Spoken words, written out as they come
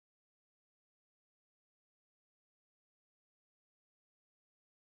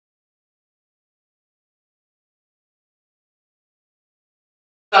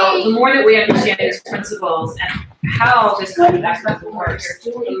So the more that we understand these principles and how this kind of activism works,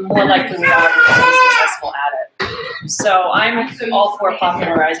 the more likely we are to be successful at it. So I'm all for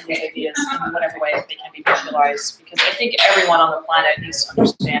popularizing these ideas in whatever way they can be popularized, because I think everyone on the planet needs to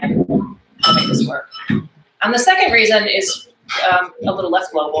understand how to make this work. And the second reason is a little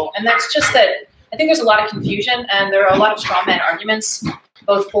less global, and that's just that I think there's a lot of confusion, and there are a lot of straw man arguments,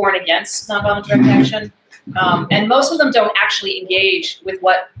 both for and against nonviolent direct action. And most of them don't actually engage with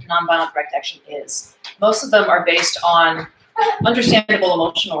what nonviolent direct action is. Most of them are based on understandable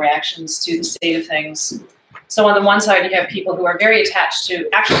emotional reactions to the state of things. So on the one side, you have people who are very attached to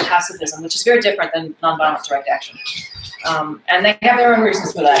actual pacifism, which is very different than nonviolent direct action. And they have their own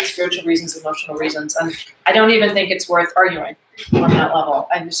reasons for that, spiritual reasons, emotional reasons. And I don't even think it's worth arguing on that level.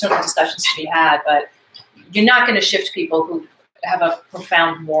 And there's certainly discussions to be had, but you're not going to shift people who have a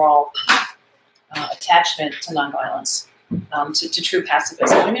profound moral attachment to nonviolence, to true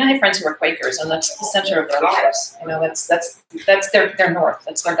pacifism. I mean, I have friends who are Quakers, and that's the center of their lives. You know, that's their north.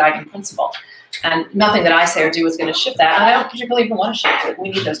 That's their guiding principle. And nothing that I say or do is going to shift that. And I don't particularly even want to shift it. We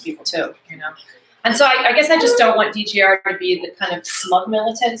need those people too, you know. And so I guess I just don't want DGR to be the kind of smug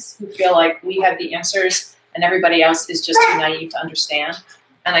militants who feel like we have the answers and everybody else is just too naive to understand.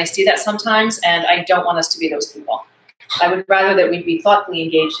 And I see that sometimes, and I don't want us to be those people. I would rather that we be thoughtfully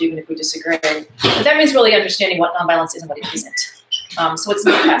engaged, even if we disagree. But that means really understanding what nonviolence is and what it isn't. So it's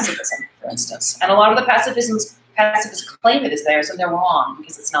not pacifism, for instance. And a lot of the pacifists claim it is theirs, and they're wrong,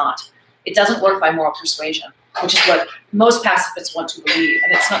 because it's not. It doesn't work by moral persuasion, which is what most pacifists want to believe,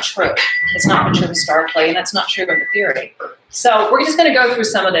 and it's not true. It's not true historically, and that's not true in the theory. So we're just going to go through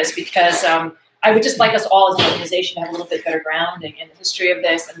some of this, because I would just like us all as an organization to have a little bit better grounding in the history of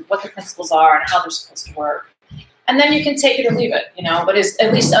this and what the principles are and how they're supposed to work. And then you can take it or leave it, you know, but it's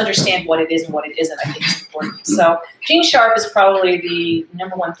at least to understand what it is and what it isn't, I think is important. So Gene Sharp is probably the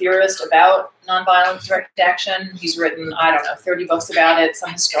 #1 theorist about nonviolent direct action. He's written, I don't know, 30 books about it,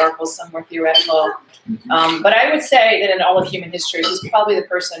 some historical, some more theoretical. But I would say that in all of human history, he's probably the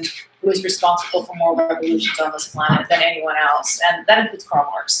person who is responsible for more revolutions on this planet than anyone else. And that includes Karl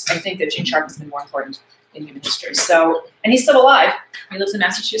Marx. I think that Gene Sharp has been more important in human history. So, and he's still alive. He lives in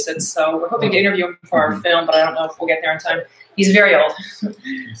Massachusetts. So we're hoping to interview him for our film, but I don't know if we'll get there in time. He's very old.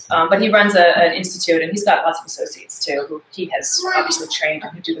 But he runs an institute, and he's got lots of associates too, who he has obviously trained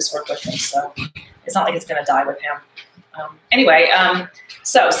and who do this work with him. So it's not like it's going to die with him. Anyway,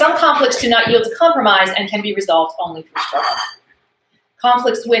 so some conflicts do not yield to compromise and can be resolved only through struggle.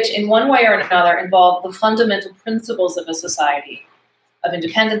 Conflicts which, in one way or another, involve the fundamental principles of a society, of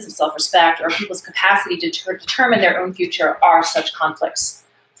independence, of self-respect, or people's capacity to determine their own future are such conflicts.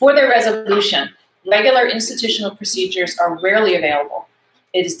 For their resolution, regular institutional procedures are rarely available.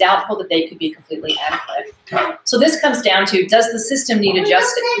 It is doubtful that they could be completely adequate. So this comes down to, does the system need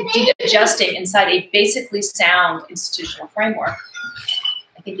adjusting inside a basically sound institutional framework?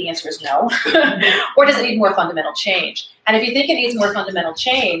 I think the answer is no. Or does it need more fundamental change? And if you think it needs more fundamental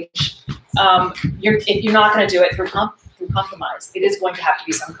change, if you're not going to do it through compromise, it is going to have to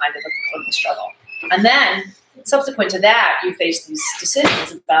be some kind of a political struggle. And then, subsequent to that, you face these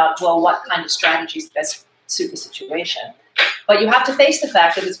decisions about, well, what kind of strategies best suit the situation. But you have to face the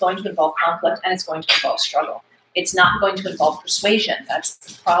fact that it's going to involve conflict and it's going to involve struggle. It's not going to involve persuasion. That's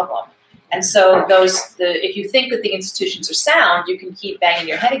the problem. And so if you think that the institutions are sound, you can keep banging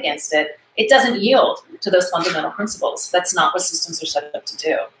your head against it. It doesn't yield to those fundamental principles. That's not what systems are set up to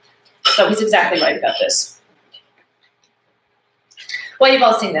do. So he's exactly right about this. Well, you've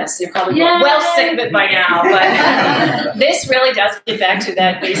all seen this. You're probably well sick of it by now. But this really does get back to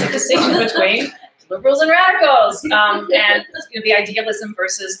that basic distinction between liberals and radicals, and the idealism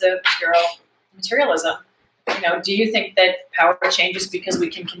versus the materialism. Do you think that power changes because we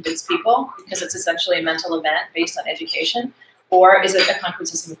can convince people, because it's essentially a mental event based on education, or is it a concrete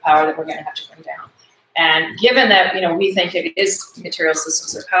system of power that we're going to have to bring down? And given that we think it is material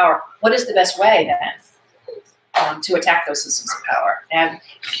systems of power, what is the best way then to attack those systems of power? And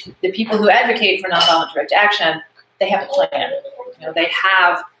the people who advocate for nonviolent direct action, they have a plan. They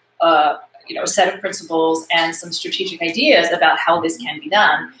have a set of principles and some strategic ideas about how this can be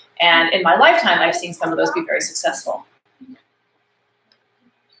done. And in my lifetime, I've seen some of those be very successful.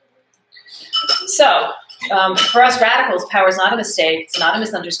 So for us radicals, power is not a mistake. It's not a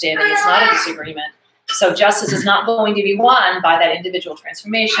misunderstanding. It's not a disagreement. So justice is not going to be won by that individual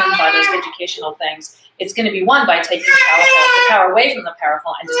transformation, by those educational things. It's going to be won by taking the power away from the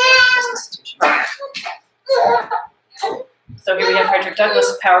powerful and dismantling this institution. So here we have Frederick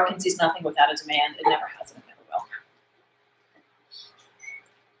Douglass: power concedes nothing without a demand. It never has and it never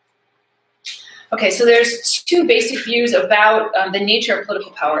will. Okay, so there's two basic views about the nature of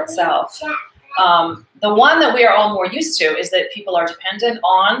political power itself. The one that we are all more used to is that people are dependent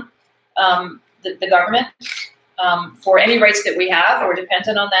on the government for any rights that we have. We're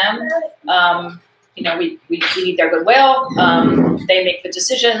dependent on them. You know, we need their goodwill. They make the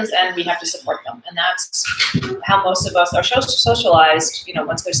decisions, and we have to support them. And that's how most of us are socialized. You know,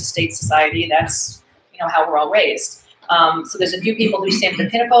 once there's a state society, that's, you know, how we're all raised. So there's a few people who stand at the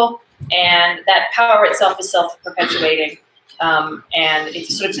pinnacle, and that power itself is self-perpetuating, and it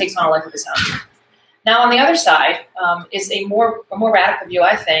sort of takes on a life of its own. Now, on the other side is a more radical view,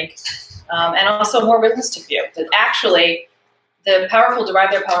 I think, and also a more realistic view, that actually the powerful derive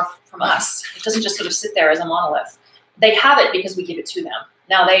their power from us. It doesn't just sort of sit there as a monolith. They have it because we give it to them.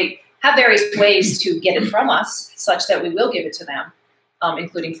 Now, they have various ways to get it from us, such that we will give it to them,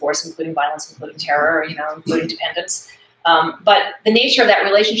 including force, including violence, including terror, you know, including dependence. But the nature of that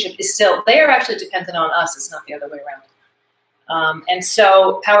relationship is still, they are actually dependent on us. It's not the other way around. And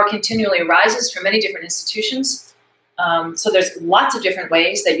so power continually arises from many different institutions. So there's lots of different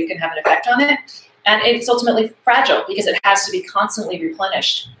ways that you can have an effect on it. And it's ultimately fragile because it has to be constantly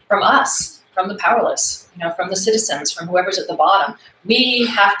replenished from us, from the powerless, you know, from the citizens, from whoever's at the bottom. We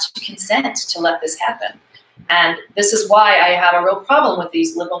have to consent to let this happen. And this is why I have a real problem with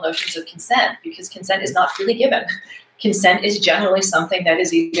these liberal notions of consent, because consent is not freely given. Consent is generally something that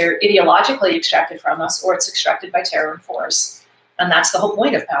is either ideologically extracted from us or it's extracted by terror and force. And that's the whole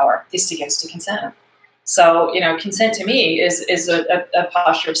point of power, is to get us to consent. So, you know, consent to me is a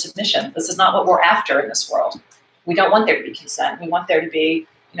posture of submission. This is not what we're after in this world. We don't want there to be consent. We want there to be,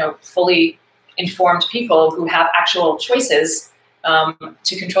 you know, fully informed people who have actual choices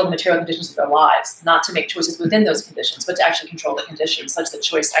to control the material conditions of their lives, not to make choices within those conditions, but to actually control the conditions such that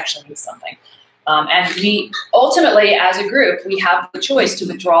choice actually means something. And we ultimately, as a group, we have the choice to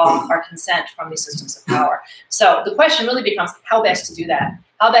withdraw our consent from these systems of power. So the question really becomes how best to do that.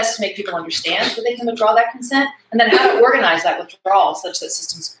 How best to make people understand that they can withdraw that consent, and then how to organize that withdrawal such that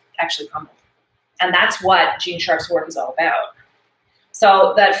systems actually crumble. And that's what Gene Sharp's work is all about.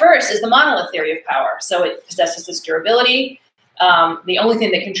 So that first is the monolith theory of power. So it possesses this durability. The only thing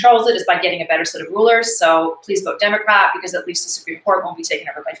that controls it is by getting a better set of rulers. So please vote Democrat, because at least the Supreme Court won't be taken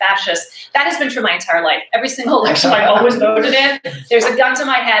over by fascists. That has been true my entire life. Every single election I've always voted in, there's a gun to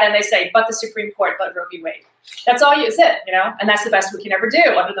my head and they say, but the Supreme Court, but Roe v. Wade. That's all you said, you know, and that's the best we can ever do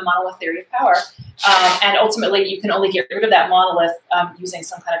under the monolith theory of power. And ultimately, you can only get rid of that monolith using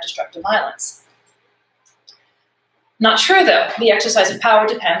some kind of destructive violence. Not true, though. The exercise of power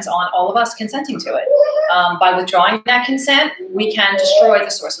depends on all of us consenting to it. By withdrawing that consent, we can destroy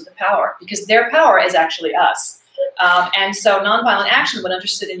the source of the power, because their power is actually us. And so nonviolent action, when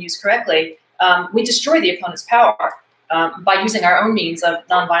understood and used correctly, we destroy the opponent's power by using our own means of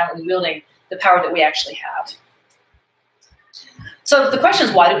nonviolently wielding the power that we actually have. So the question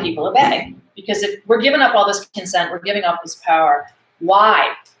is, why do people obey? Because if we're giving up all this consent, we're giving up this power.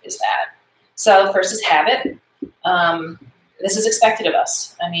 Why is that? So first is habit. This is expected of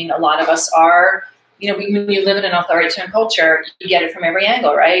us. I mean, a lot of us are, you know, when you live in an authoritarian culture, you get it from every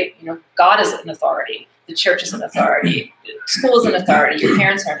angle, right? You know, God is an authority. The church is an authority. School is an authority. Your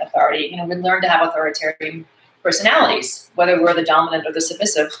parents are an authority. You know, we learn to have authoritarian personalities, whether we're the dominant or the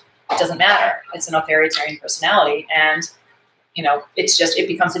submissive. It doesn't matter. It's an authoritarian personality. And, you know, it's just, it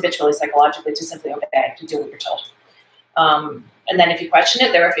becomes habitually psychologically to simply obey, to do what you're told. And then if you question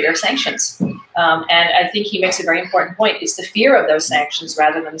it, there are fear of sanctions. And I think he makes a very important point. It's the fear of those sanctions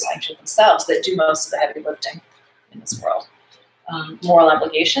rather than the sanctions themselves that do most of the heavy lifting in this world. Moral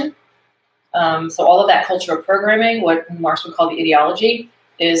obligation. So all of that culture of programming, what Marx would call the ideology,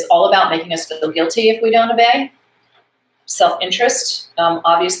 is all about making us feel guilty if we don't obey. Self-interest.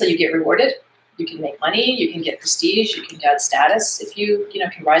 Obviously, you get rewarded. You can make money. You can get prestige. You can get status if you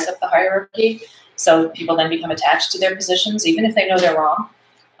can rise up the hierarchy. So people then become attached to their positions, even if they know they're wrong.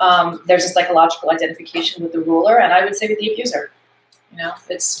 There's a psychological identification with the ruler, and I would say with the abuser. You know,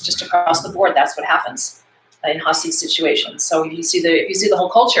 it's just across the board. That's what happens in hostage situations. So if you see the whole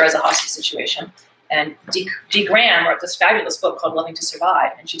culture as a hostage situation. And Dee Graham wrote this fabulous book called Loving to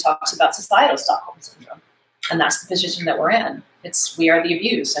Survive, and she talks about societal Stockholm syndrome. And that's the position that we're in. We are the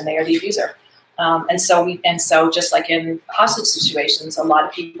abused, and they are the abuser. And so just like in hostage situations, a lot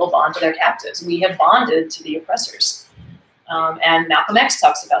of people bond to their captives. We have bonded to the oppressors. And Malcolm X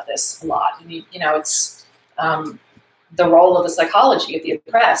talks about this a lot. I mean, it's the role of the psychology of the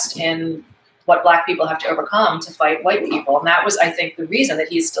oppressed in what Black people have to overcome to fight white people. And that was, I think, the reason that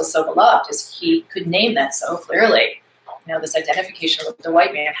he's still so beloved, is he could name that so clearly. This identification with the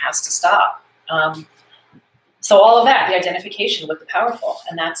white man has to stop. So all of that, the identification with the powerful,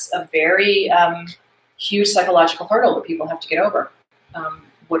 and that's a very huge psychological hurdle that people have to get over,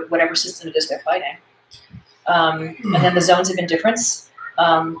 whatever system it is they're fighting. And then the zones of indifference,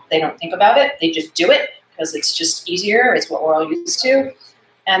 they don't think about it, they just do it because it's just easier, it's what we're all used to.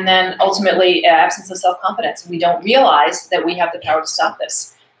 And then ultimately, absence of self-confidence. We don't realize that we have the power to stop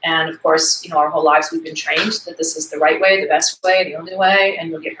this. And of course, our whole lives we've been trained that this is the right way, the best way, the only way,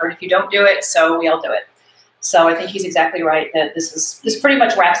 and you'll get hurt if you don't do it, so we all do it. So I think he's exactly right that this pretty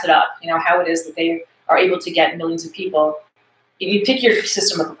much wraps it up, how it is that they are able to get millions of people. If you pick your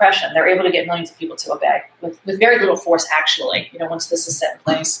system of oppression, they're able to get millions of people to obey with very little force, actually, once this is set in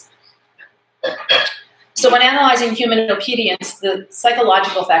place. So when analyzing human obedience, the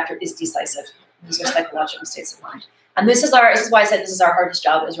psychological factor is decisive. These are psychological states of mind. And this is why I said this is our hardest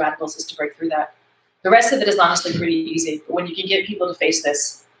job as radicals, is to break through that. The rest of it is honestly pretty easy. But when you can get people to face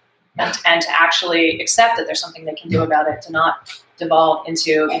this and to actually accept that there's something they can do about it, to not devolve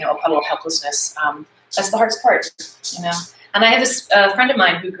into a puddle of helplessness, that's the hardest part. And I have this friend of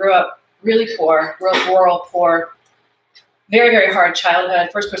mine who grew up really poor, rural, poor, very, very hard childhood,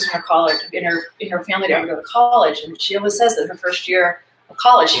 first person in her college, in her family to ever go to college, and she always says that her first year of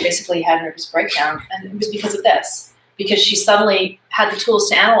college, she basically had a nervous breakdown, and it was because of this, because she suddenly had the tools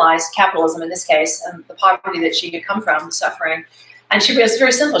to analyze capitalism in this case, and the poverty that she had come from, the suffering, and it was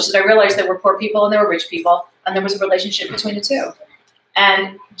very simple. She said, I realized there were poor people and there were rich people, and there was a relationship between the two.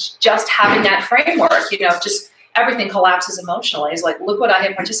 And just having that framework, just everything collapses emotionally. It's like, look what I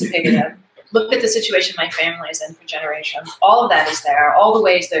have participated in. Look at the situation my family is in for generations. All of that is there. All the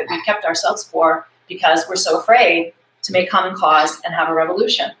ways that we kept ourselves poor because we're so afraid to make common cause and have a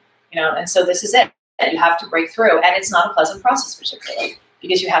revolution. And so this is it. You have to break through. And it's not a pleasant process, particularly,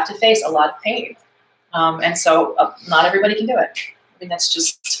 because you have to face a lot of pain. And so not everybody can do it. That's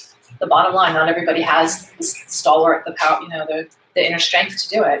just the bottom line. Not everybody has the stalwart, the power, the inner strength to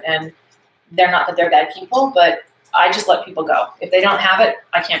do it. And they're not that they're bad people, but I just let people go. If they don't have it,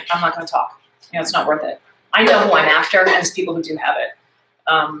 I'm not going to talk. It's not worth it. I know who I'm after, and it's people who do have it.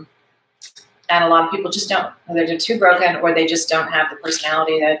 And a lot of people just don't. Either they're too broken, or they just don't have the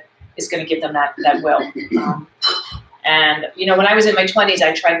personality that is going to give them that will. And, when I was in my 20s,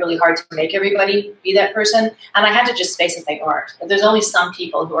 I tried really hard to make everybody be that person. And I had to just face it, they aren't. But there's only some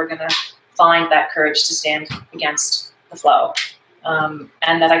people who are going to find that courage to stand against the flow. And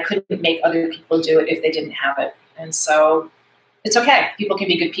that I couldn't make other people do it if they didn't have it. And so it's okay. People can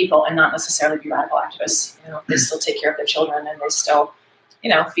be good people and not necessarily be radical activists. They still take care of their children and they still,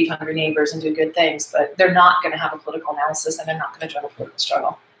 feed hungry neighbors and do good things. But they're not going to have a political analysis and they're not going to join a political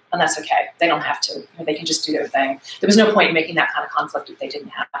struggle. And that's okay. They don't have to. They can just do their thing. There was no point in making that kind of conflict if they didn't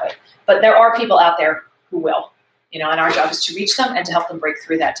have it. But there are people out there who will. And our job is to reach them and to help them break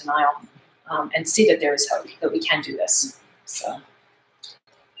through that denial and see that there is hope, that we can do this.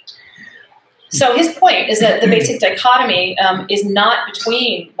 So his point is that the basic dichotomy is not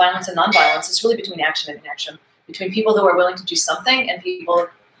between violence and nonviolence. It's really between action and inaction, between people who are willing to do something and people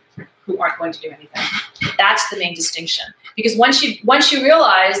who aren't going to do anything. That's the main distinction. Because once you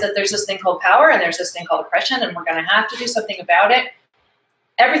realize that there's this thing called power and there's this thing called oppression and we're going to have to do something about it,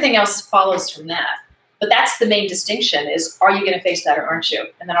 everything else follows from that. But that's the main distinction is, are you going to face that or aren't you?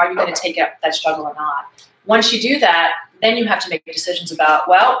 And then are you going to take up that struggle or not? Once you do that, then you have to make decisions about,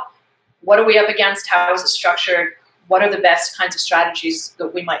 well, what are we up against? How is it structured? What are the best kinds of strategies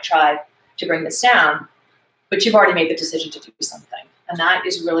that we might try to bring this down? But you've already made the decision to do something. And that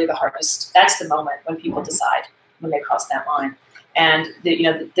is really the hardest. That's the moment when people decide, when they cross that line. And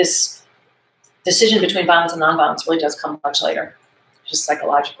this decision between violence and nonviolence really does come much later, just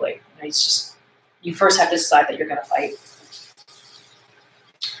psychologically. It's just, you first have to decide that you're going to fight.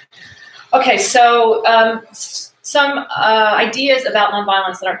 Okay, so some ideas about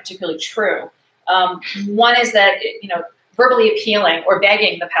nonviolence that aren't particularly true. One is that, verbally appealing or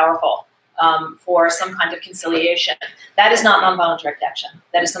begging the powerful for some kind of conciliation. That is not nonviolent direct action.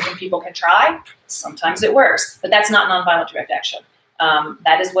 That is something people can try. Sometimes it works, but that's not nonviolent direct action.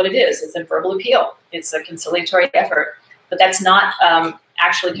 That is what it is. It's a verbal appeal. It's a conciliatory effort, but that's not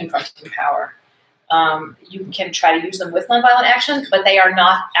actually confronting power. You can try to use them with nonviolent action, but they are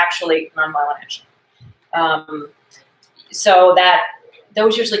not actually nonviolent action. So that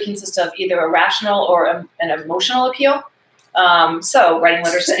those usually consist of either a rational or an emotional appeal. So writing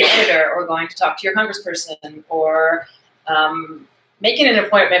letters to the editor, or going to talk to your congressperson, or making an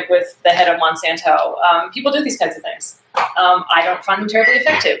appointment with the head of Monsanto. People do these kinds of things. I don't find them terribly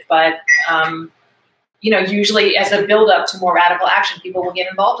effective, but usually as a build-up to more radical action, people will get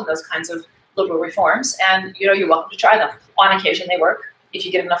involved in those kinds of liberal reforms, and you're welcome to try them. On occasion, they work. if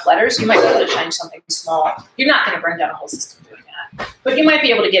you get enough letters, you might be able to change something small. You're not going to bring down a whole system doing that. But you might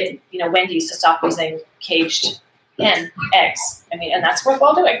be able to get, Wendy's to stop using caged hen eggs. I mean, and that's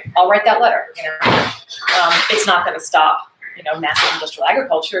worthwhile doing. I'll write that letter, It's not going to stop, massive industrial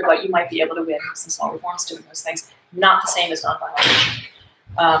agriculture, but you might be able to win some small reforms doing those things. Not the same as nonviolent action.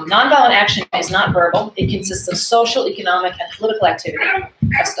 Nonviolent action is not verbal. It consists of social, economic, and political activity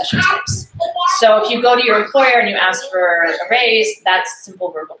of special types. So if you go to your employer and you ask for a raise, that's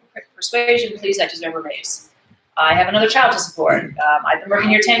simple verbal persuasion. Please, I deserve a raise. I have another child to support. I've been working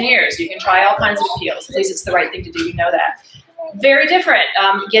here 10 years. You can try all kinds of appeals. Please, it's the right thing to do. You know that. Very different.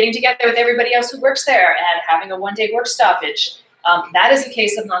 Getting together with everybody else who works there and having a one-day work stoppage. That is a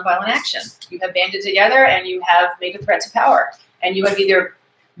case of nonviolent action. You have banded together and you have made a threat to power. And you have either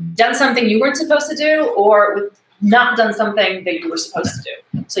done something you weren't supposed to do or not done something that you were supposed to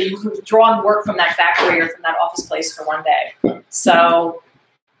do. So you've withdrawn work from that factory or from that office place for one day. So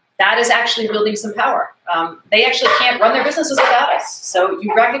that is actually building some power. They actually can't run their businesses without us. So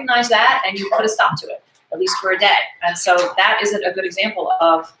you recognize that and you put a stop to it, at least for a day. And so that is a good example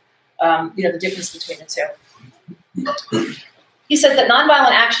of the difference between the two. He said that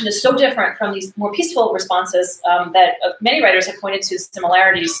nonviolent action is so different from these more peaceful responses that many writers have pointed to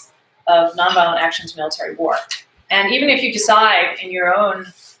similarities of nonviolent action to military war. And even if you decide in your own,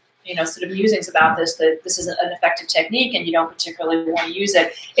 sort of musings about this, that this is an effective technique and you don't particularly want to use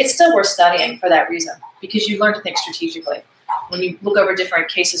it, it's still worth studying for that reason, because you learn to think strategically. When you look over different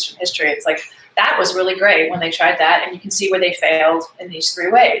cases from history, it's like, that was really great when they tried that, and you can see where they failed in these 3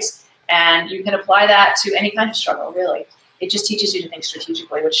 ways. And you can apply that to any kind of struggle, really. It just teaches you to think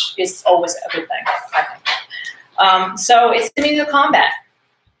strategically, which is always a good thing, I think. So it's a means of combat,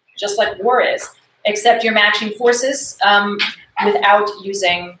 just like war is, except you're matching forces without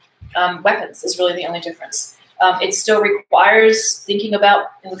using weapons is really the only difference. It still requires thinking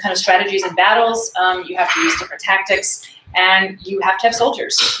about the kind of strategies in battles. You have to use different tactics, and you have to have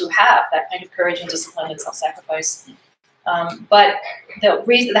soldiers who have that kind of courage and discipline and self-sacrifice. But the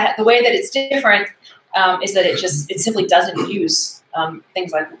way that it's different is that it simply doesn't use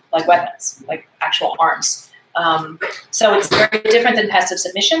things like weapons, like actual arms. So it's very different than passive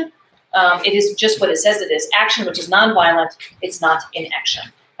submission. It is just what it says it is. Action, which is nonviolent, it's not inaction.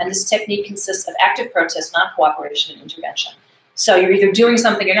 And this technique consists of active protest, non-cooperation, and intervention. So you're either doing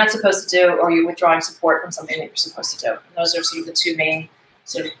something you're not supposed to do, or you're withdrawing support from something that you're supposed to do. And those are sort of the 2 main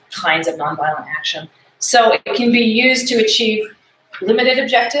sort of kinds of nonviolent action. So it can be used to achieve limited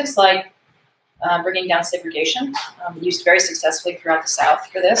objectives, like bringing down segregation, used very successfully throughout the South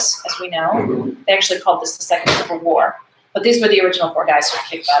for this, as we know. They actually called this the Second Civil War. But these were the original 4 guys who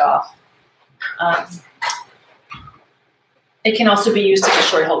kicked that off. It can also be used to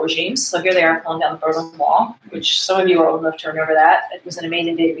destroy whole regimes. So here they are pulling down the Berlin Wall, which some of you are old enough to remember that. It was an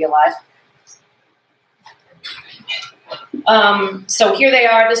amazing day to be alive. So here they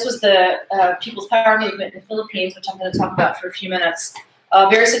are. This was the People's Power Movement in the Philippines, which I'm going to talk about for a few minutes.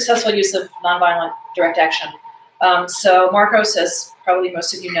 Very successful use of nonviolent direct action. So Marcos, as probably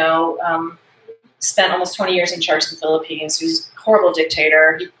most of you know, spent almost 20 years in charge of the Philippines. He was a horrible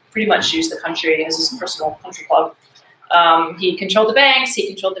dictator. He pretty much used the country as his personal country club. He controlled the banks, he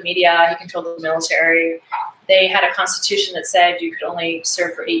controlled the media, he controlled the military. They had a constitution that said you could only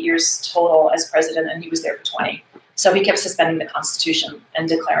serve for 8 years total as president, and he was there for 20. So he kept suspending the constitution and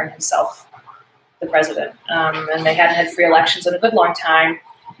declaring himself the president. And they hadn't had free elections in a good long time.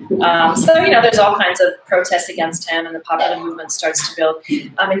 So, there's all kinds of protests against him, and the popular movement starts to build.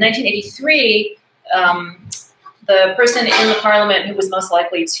 In 1983, the person in the parliament who was most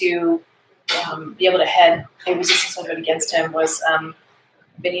likely to be able to head a resistance movement against him was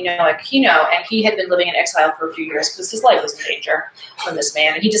Benigno Aquino, and he had been living in exile for a few years because his life was in danger from this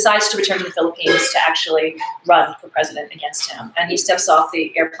man. And he decides to return to the Philippines to actually run for president against him. And he steps off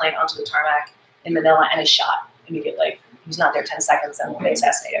the airplane onto the tarmac in Manila and is shot immediately. He was not there 10 seconds, and they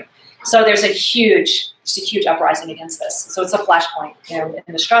assassinate him. So there's a huge uprising against this. So it's a flashpoint,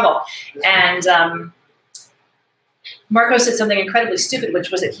 in the struggle. And Marcos did something incredibly stupid, which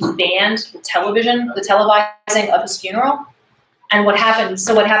was that he banned the televising of his funeral. And what happened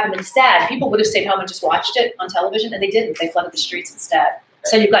instead, people would have stayed home and just watched it on television, and they didn't. They flooded the streets instead.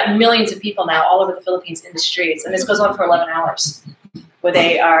 So you've got millions of people now all over the Philippines in the streets, and this goes on for 11 hours, where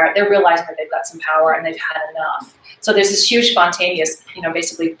they're realizing that they've got some power and they've had enough. So there's this huge spontaneous,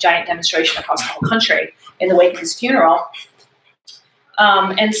 basically giant demonstration across the whole country in the wake of his funeral.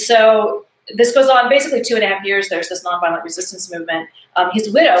 And so this goes on basically 2.5 years. There's this nonviolent resistance movement. His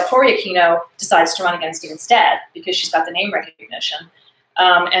widow, Tori Aquino, decides to run against him instead because she's got the name recognition.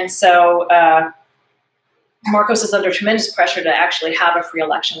 And so Marcos is under tremendous pressure to actually have a free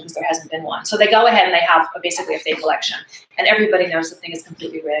election because there hasn't been one. So they go ahead and they have basically a fake election. And everybody knows the thing is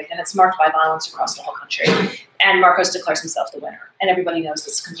completely rigged, and it's marked by violence across the whole country. And Marcos declares himself the winner. And everybody knows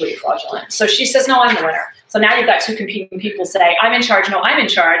it's completely fraudulent. So she says, no, I'm the winner. So now you've got two competing people say, I'm in charge, no, I'm in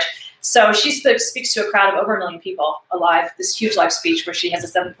charge. So she speaks to a crowd of over 1 million people alive, this huge live speech where she has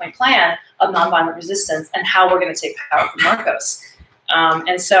a 7-point plan of nonviolent resistance and how we're going to take power from Marcos.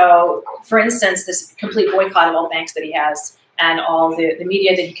 And so, for instance, this complete boycott of all banks that he has and all the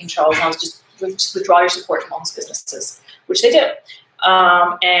media that he controls, and just withdraw your support from all his businesses, which they do.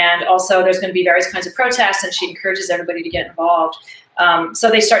 And also there's going to be various kinds of protests, and she encourages everybody to get involved.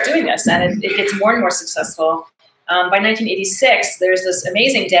 So they start doing this, and it gets more and more successful. By 1986, there's this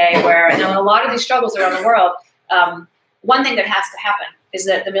amazing day where, in a lot of these struggles around the world, one thing that has to happen is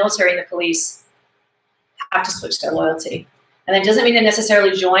that the military and the police have to switch their loyalty. And that doesn't mean they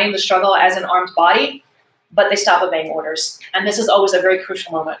necessarily join the struggle as an armed body, but they stop obeying orders. And this is always a very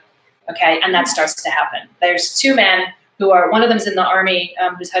crucial moment, okay? And that starts to happen. There's two men who are, one of them is in the army,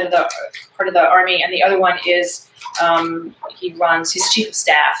 who's head of part of the army, and the other one is, he's chief of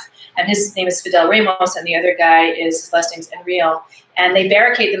staff. And his name is Fidel Ramos, and the other guy is, his last name is Enriel. And they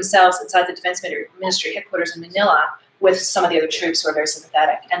barricade themselves inside the Defense Ministry headquarters in Manila with some of the other troops who are very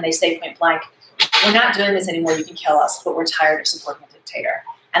sympathetic. And they say point blank, we're not doing this anymore, you can kill us, but we're tired of supporting a dictator.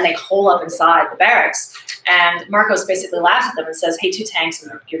 And they hole up inside the barracks. And Marcos basically laughs at them and says, hey, 2 tanks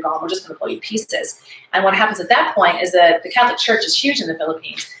and you're gone, we're just going to blow you to pieces. And what happens at that point is that the Catholic Church is huge in the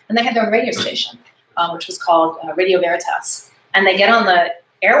Philippines, and they had their own radio station, which was called Radio Veritas. And they get on the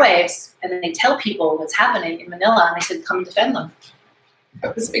airwaves and then they tell people what's happening in Manila, and they said, come and defend them.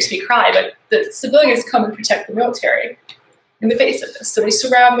 This makes me cry, but the civilians come and protect the military in the face of this. So they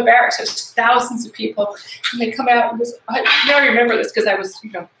surround the barracks. There's thousands of people, and they come out. And I now remember this because I was,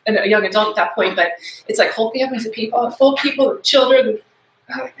 a young adult at that point. But it's like whole families of people, full people, children.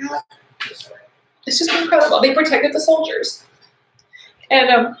 Oh my God, it's just incredible. They protected the soldiers,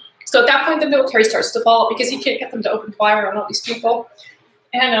 and so at that point the military starts to fall because he can't get them to open fire on all these people.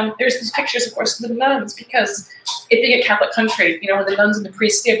 And there's these pictures, of course, of the nuns, because it being a Catholic country, when the nuns and the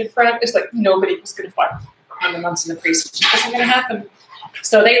priests stand in front, it's like nobody was going to fire on the nuns and the priests. It just wasn't going to happen.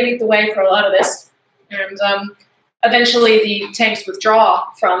 So they lead the way for a lot of this. And eventually the tanks withdraw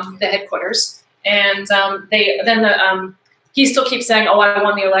from the headquarters. And he still keeps saying, oh, I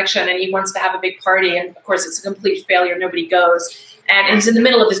won the election, and he wants to have a big party. And, of course, it's a complete failure. Nobody goes. And he's in the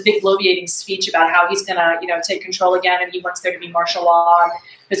middle of this big bloviating speech about how he's going to, take control again, and he wants there to be martial law, and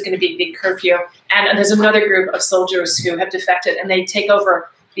there's going to be a big curfew. And there's another group of soldiers who have defected, and they take over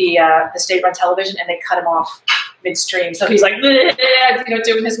the state-run television, and they cut him off midstream. So he's like,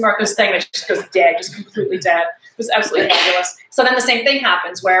 doing his Marcos thing, and just goes dead, just completely dead. It was absolutely fabulous. So then the same thing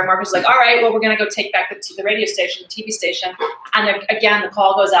happens where Marcos is like, all right, well, we're going to go take back the radio station, the TV station. And again, the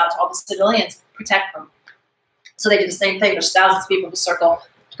call goes out to all the civilians, protect them. So they do the same thing. There's thousands of people in the circle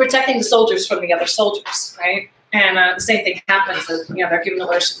protecting the soldiers from the other soldiers, right? And the same thing happens. They're given the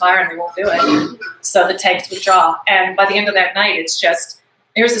orders to fire and they won't do it. So the tanks withdraw. And by the end of that night, it's just,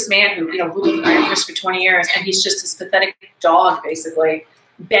 there's this man who, ruled the Iron Fist for 20 years, and he's just this pathetic dog, basically,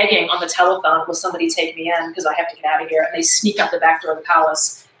 begging on the telephone, will somebody take me in because I have to get out of here. And they sneak out the back door of the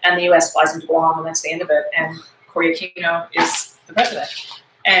palace, and the U.S. flies into Guam, and that's the end of it. And Cory Aquino is the president.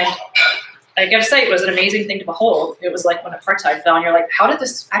 And I got to say, it was an amazing thing to behold. It was like when apartheid fell, and you're like, how did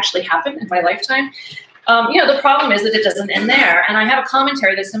this actually happen in my lifetime? The problem is that it doesn't end there. And I have a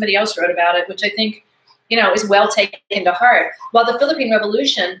commentary that somebody else wrote about it, which I think, is well taken to heart. While the Philippine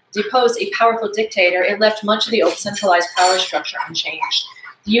Revolution deposed a powerful dictator, it left much of the old centralized power structure unchanged.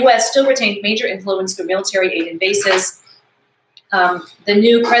 The U.S. still retained major influence through military aid and bases. The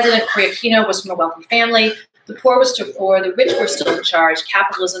new president, Cory Aquino, was from a wealthy family. The poor was to poor, the rich were still in charge,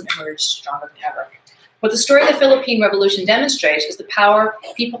 capitalism emerged stronger than ever. What the story of the Philippine Revolution demonstrates is the power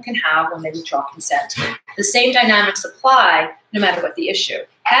people can have when they withdraw consent. The same dynamics apply no matter what the issue.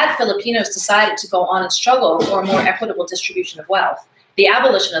 Had Filipinos decided to go on and struggle for a more equitable distribution of wealth, the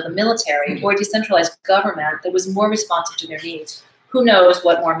abolition of the military, or a decentralized government that was more responsive to their needs, who knows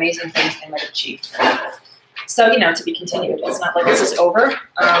what more amazing things they might achieve. So, to be continued. It's not like this is over.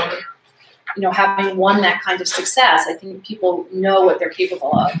 Having won that kind of success, I think people know what they're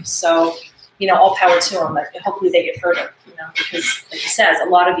capable of. So, all power to them. But hopefully they get further, because, like he says, a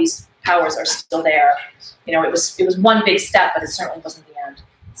lot of these powers are still there. It was one big step, but it certainly wasn't the end.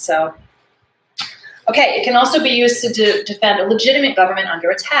 So, okay, it can also be used to defend a legitimate government under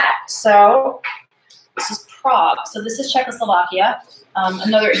attack. So, this is Prague. So this is Czechoslovakia.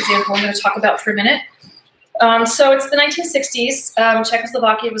 Another example I'm going to talk about for a minute. So it's the 1960s.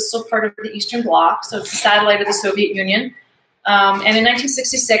 Czechoslovakia was still part of the Eastern Bloc, so it's a satellite of the Soviet Union. And in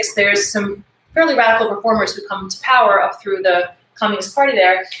 1966, there's some fairly radical reformers who come to power up through the Communist Party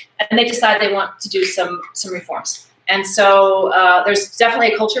there, and they decide they want to do some reforms. And so there's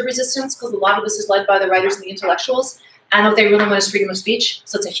definitely a culture of resistance, because a lot of this is led by the writers and the intellectuals, and what they really want is freedom of speech,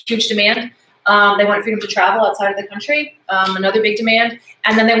 so it's a huge demand. They want freedom to travel outside of the country, another big demand.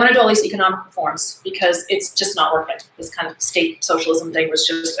 And then they want to do all these economic reforms because it's just not working. This kind of state socialism thing was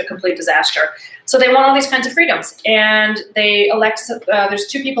just a complete disaster. So they want all these kinds of freedoms. And they elect, there's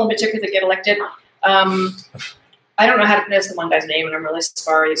two people in particular that get elected. I don't know how to pronounce the one guy's name, and I'm really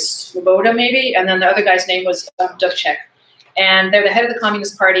sorry. Svoboda, maybe? And then the other guy's name was Dubček. And they're the head of the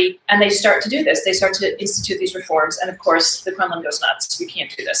Communist Party, and they start to do this. They start to institute these reforms. And of course, the Kremlin goes nuts. We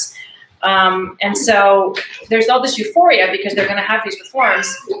can't do this. And so there's all this euphoria because they're going to have these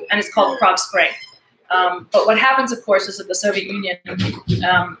reforms, and it's called Prague Spring. But what happens, of course, is that the Soviet Union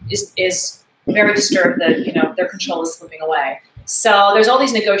is very disturbed that their control is slipping away. So there's all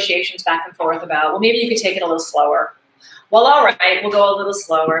these negotiations back and forth about, well, maybe you could take it a little slower. Well, all right, we'll go a little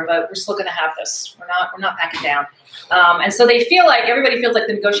slower, but we're still going to have this. We're not backing down. And so they feel like everybody feels like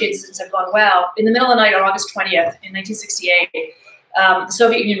the negotiations have gone well. In the middle of the night on August 20th in 1968. The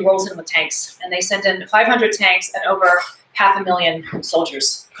Soviet Union rolls in with tanks, and they send in 500 tanks and over 500,000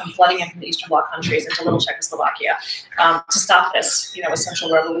 soldiers come flooding in from the Eastern Bloc countries into little Czechoslovakia to stop this, essential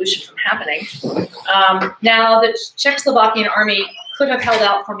revolution from happening. Now, the Czechoslovakian army could have held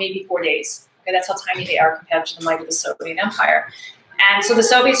out for maybe 4 days. Okay, that's how tiny they are compared to the might of the Soviet Empire. And so the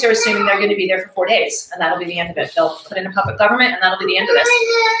Soviets are assuming they're going to be there for 4 days, and that'll be the end of it. They'll put in a puppet government, and that'll be the end of this.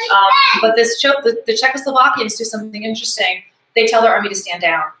 But the Czechoslovakians do something interesting. They tell their army to stand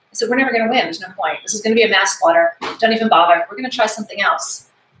down. I said, we're never going to win. There's no point. This is going to be a mass slaughter. Don't even bother. We're going to try something else.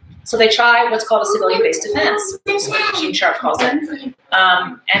 So they try what's called a civilian-based defense. That's what Gene Sharp calls it.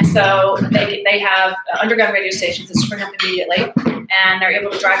 And so they have underground radio stations that spring up immediately, and they're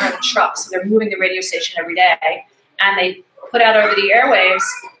able to drive around in trucks. So they're moving the radio station every day, and they put out over the airwaves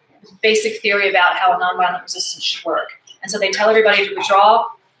basic theory about how nonviolent resistance should work. And so they tell everybody to withdraw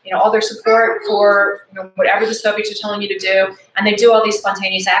all their support for whatever the Soviets are telling you to do, and they do all these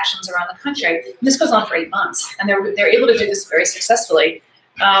spontaneous actions around the country. And this goes on for 8 months, and they're able to do this very successfully.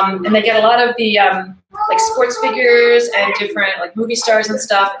 And they get a lot of the like sports figures and different like movie stars and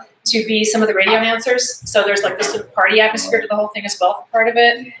stuff to be some of the radio announcers. So there's like this sort of party atmosphere to the whole thing as well, part of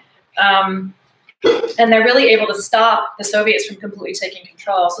it. And they're really able to stop the Soviets from completely taking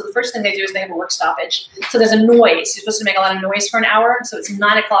control. So the first thing they do is they have a work stoppage. So there's a noise. You're supposed to make a lot of noise for an hour. So it's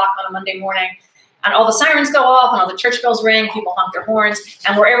 9 o'clock on a Monday morning. And all the sirens go off and all the church bells ring. People honk their horns.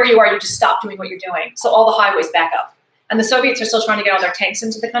 And wherever you are, you just stop doing what you're doing. So all the highways back up. And the Soviets are still trying to get all their tanks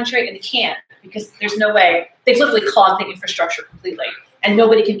into the country, and they can't because there's no way. They've literally clogged the infrastructure completely, and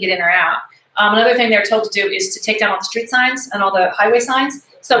nobody can get in or out. Another thing they're told to do is to take down all the street signs and all the highway signs.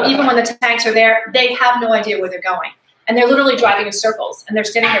 So even when the tanks are there, they have no idea where they're going. And they're literally driving in circles, and they're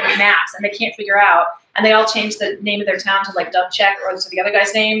standing there with maps, and they can't figure out. And they all change the name of their town to like Dubček or to the other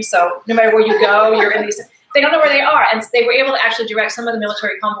guy's name. So no matter where you go, you're in these. They don't know where they are, and they were able to actually direct some of the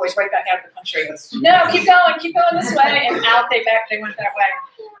military convoys right back out of the country. No, keep going this way, and out they went that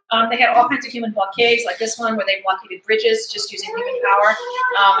way. They had all kinds of human blockades, like this one, where they blockaded bridges just using human power.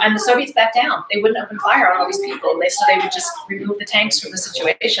 And the Soviets backed down. They wouldn't open fire on all these people. So they would just remove the tanks from the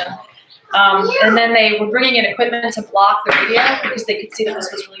situation. And then they were bringing in equipment to block the radio because they could see that this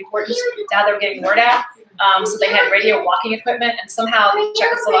was really important to how they were getting word out. So they had radio blocking equipment, and somehow the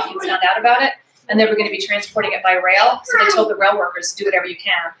Czechoslovakians found out about it. And they were going to be transporting it by rail, so they told the rail workers, do whatever you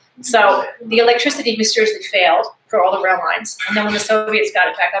can. So the electricity mysteriously failed for all the rail lines, and then when the Soviets got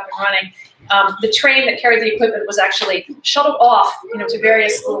it back up and running, the train that carried the equipment was actually shuttled off, to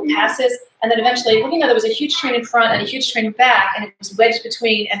various little passes, and then eventually, there was a huge train in front and a huge train in back, and it was wedged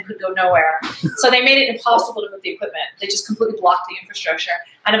between and could go nowhere. So they made it impossible to move the equipment. They just completely blocked the infrastructure,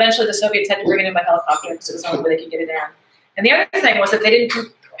 and eventually the Soviets had to bring it in by helicopter because it was the only way they could get it in. And the other thing was that they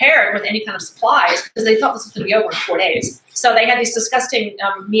didn't prepared with any kind of supplies because they thought this was going to be over in 4 days. So they had these disgusting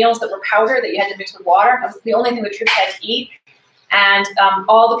meals that were powder that you had to mix with water. That was the only thing the troops had to eat. And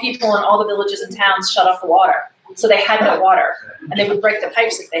all the people in all the villages and towns shut off the water. So they had no water. And they would break the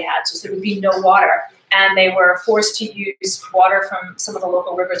pipes if they had to, so there would be no water. And they were forced to use water from some of the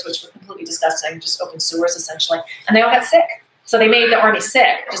local rivers, which were completely disgusting, just open sewers essentially. And they all got sick. So they made the army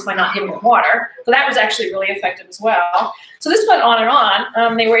sick just by not giving them water. So that was actually really effective as well. So this went on and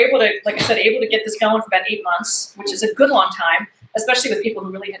on. They were able to, like I said, get this going for about 8 months, which is a good long time, especially with people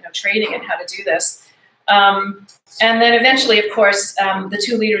who really had no training in how to do this. And then eventually, of course, the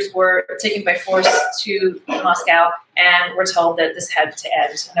two leaders were taken by force to Moscow and were told that this had to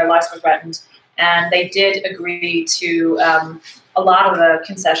end, and their lives were threatened. And they did agree to a lot of the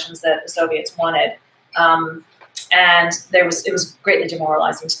concessions that the Soviets wanted. And it was greatly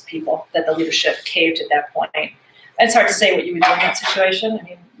demoralizing to the people that the leadership caved at that point. And it's hard to say what you would do in that situation. I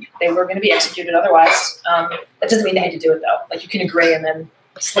mean, they were going to be executed otherwise. That doesn't mean they had to do it, though. Like, you can agree and then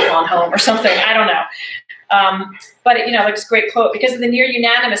slip on home or something. I don't know. But, like it's a great quote, because of the near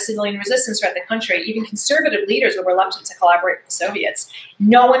unanimous civilian resistance throughout the country, even conservative leaders were reluctant to collaborate with the Soviets.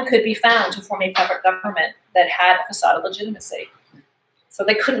 No one could be found to form a puppet government that had a facade of legitimacy. So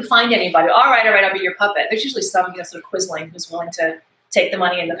they couldn't find anybody. All right, I'll be your puppet. There's usually some sort of quisling who's willing to take the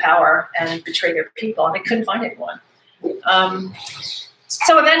money and the power and betray their people, and they couldn't find anyone.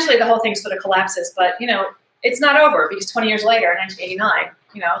 So eventually the whole thing sort of collapses, but, it's not over, because 20 years later, in 1989,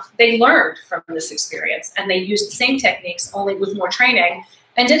 they learned from this experience, and they used the same techniques, only with more training,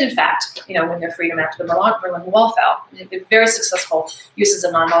 and did, in fact, win their freedom after the Berlin Wall fell. Very successful uses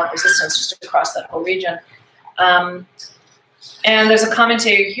of nonviolent resistance just across that whole region. And there's a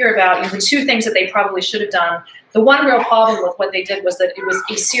commentary here about the two things that they probably should have done. The one real problem with what they did was that it was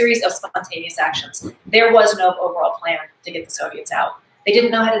a series of spontaneous actions. There was no overall plan to get the Soviets out. They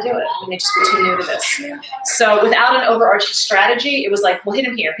didn't know how to do it. I mean, they just were too new to this. So without an overarching strategy, it was like, well, hit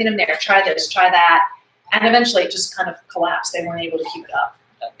him here, hit him there, try this, try that. And eventually it just kind of collapsed. They weren't able to keep it up.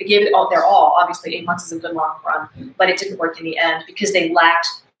 They gave it all their all. Obviously, 8 months is a good long run, but it didn't work in the end because they lacked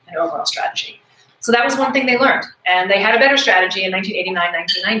an overall strategy. So that was one thing they learned. And they had a better strategy in 1989,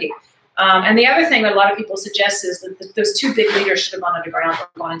 1990. And the other thing that a lot of people suggest is that those two big leaders should have gone underground or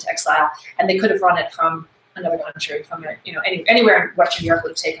gone into exile, and they could have run it from another country, from anywhere in Western Europe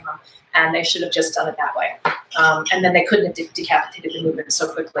would have taken them, and they should have just done it that way. And then they couldn't have decapitated the movement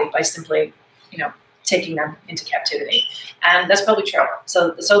so quickly by simply, taking them into captivity. And that's probably true.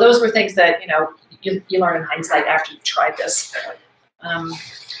 So those were things that you learn in hindsight after you've tried this.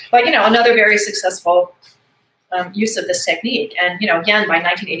 But another very successful use of this technique. And again, by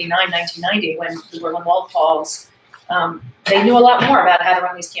 1989, 1990, when the Berlin Wall falls, they knew a lot more about how to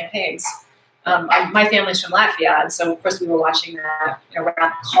run these campaigns. My family's from Latvia, and so of course we were watching that around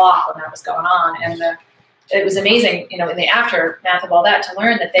the clock when that was going on, and it was amazing, in the aftermath of all that, to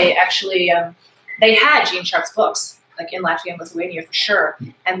learn that they actually they had Gene Sharp's books, like in Latvia and Lithuania for sure,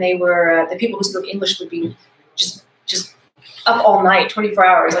 and they were the people who spoke English would be just up all night, 24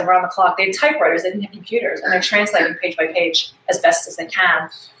 hours, like around the clock. They had typewriters, they didn't have computers, and they're translating page by page as best as they can.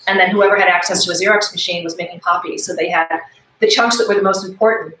 And then whoever had access to a Xerox machine was making copies, so they had the chunks that were the most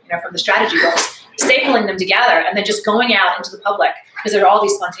important, from the strategy books, stapling them together, and then just going out into the public, because there are all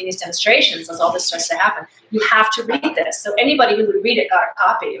these spontaneous demonstrations as all this starts to happen. You have to read this. So anybody who would read it got a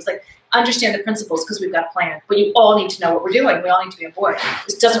copy. It was like, understand the principles because we've got a plan, but you all need to know what we're doing. We all need to be on board.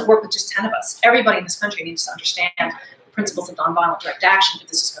 This doesn't work with just 10 of us. Everybody in this country needs to understand the principles of nonviolent direct action if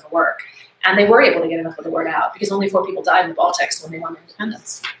this is going to work. And they were able to get enough of the word out because only 4 people died in the Baltics when they won their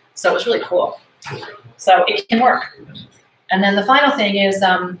independence. So it was really cool. So it can work. And then the final thing is,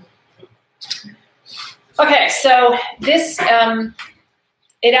 okay, so this,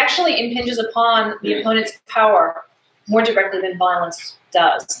 it actually impinges upon the opponent's power more directly than violence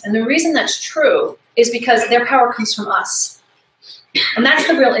does. And the reason that's true is because their power comes from us. And that's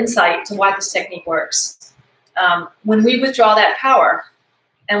the real insight to why this technique works. When we withdraw that power,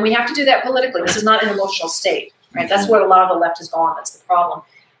 and we have to do that politically, this is not an emotional state, right? That's where a lot of the left has gone, that's the problem.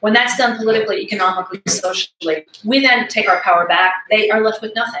 When that's done politically, economically, socially, we then take our power back. They are left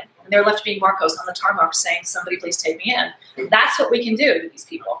with nothing. And they're left being Marcos on the tarmac saying, somebody please take me in. That's what we can do to these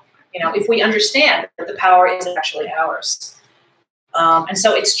people, if we understand that the power is actually ours. And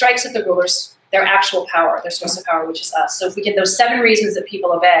so it strikes at the rulers, their actual power, their source of power, which is us. So if we get those 7 reasons that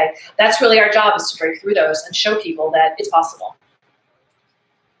people obey, that's really our job, is to break through those and show people that it's possible.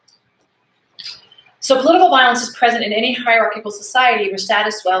 So political violence is present in any hierarchical society where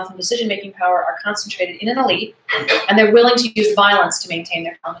status, wealth, and decision-making power are concentrated in an elite, and they're willing to use violence to maintain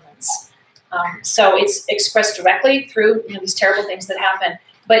their dominance. So it's expressed directly through these terrible things that happen,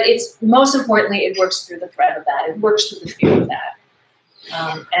 but it's most importantly, it works through the threat of that. It works through the fear of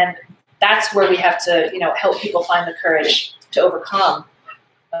that. And that's where we have to help people find the courage to overcome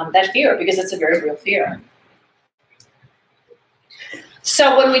that fear, because it's a very real fear.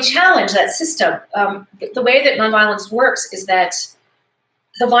 So when we challenge that system, the way that nonviolence works is that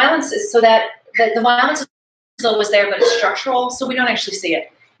the violence is the violence is always there, but it's structural, so we don't actually see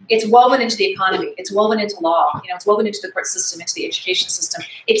it. It's woven into the economy. It's woven into law. It's woven into the court system, into the education system.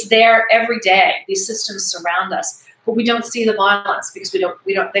 It's there every day. These systems surround us. but we don't see the violence because they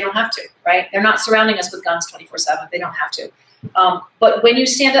don't have to, right? They're not surrounding us with guns 24/7. They don't have to. But when you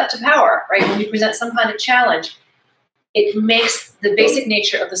stand up to power, right, when you present some kind of challenge, it makes the basic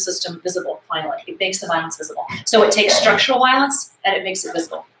nature of the system visible, finally. It makes the violence visible. So it takes structural violence and it makes it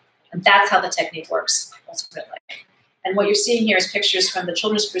visible. And that's how the technique works, ultimately. And what you're seeing here is pictures from the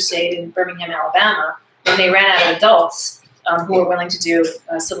Children's Crusade in Birmingham, Alabama. When they ran out of adults who were willing to do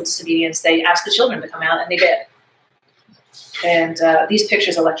civil disobedience, they asked the children to come out, and they did. And these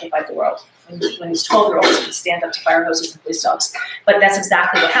pictures electrified the world. When these 12-year-olds could stand up to fire hoses and police dogs. But that's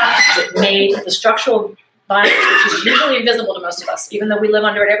exactly what happened. It made the structural violence, which is usually invisible to most of us, even though we live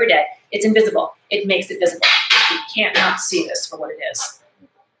under it every day, it's invisible. It makes it visible. You can't not see this for what it is.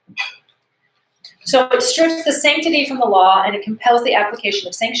 So it strips the sanctity from the law, and it compels the application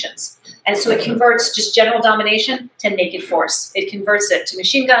of sanctions. And so it converts just general domination to naked force. It converts it to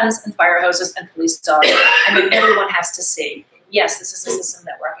machine guns and fire hoses and police dogs. And then everyone has to see, yes, this is the system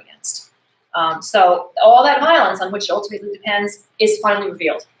that we're up against. So all that violence on which it ultimately depends is finally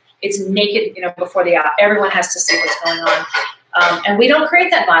revealed. It's naked, before the eye. Everyone has to see what's going on. And we don't create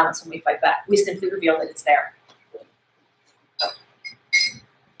that violence when we fight back. We simply reveal that it's there.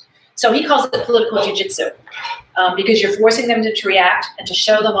 So he calls it political jujitsu because you're forcing them to react and to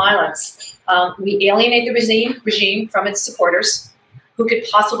show the violence. We alienate the regime from its supporters who could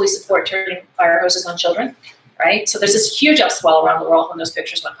possibly support turning fire hoses on children, right? So there's this huge upswell around the world when those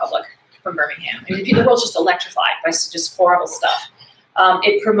pictures went public from Birmingham. I mean, the world's just electrified by just horrible stuff.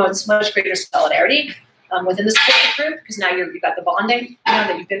 It promotes much greater solidarity within the support group because now you've got the bonding,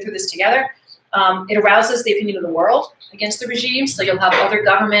 that you've been through this together. It arouses the opinion of the world against the regime, so you'll have other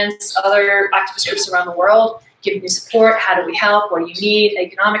governments, other activist groups around the world giving you support. How do we help? What do you need?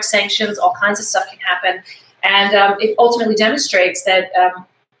 Economic sanctions, all kinds of stuff can happen. And it ultimately demonstrates that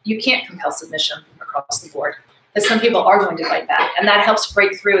you can't compel submission across the board, that some people are going to fight back. And that helps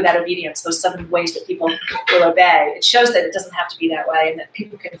break through that obedience, those 7 ways that people will obey. It shows that it doesn't have to be that way and that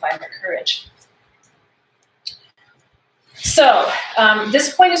people can find their courage. So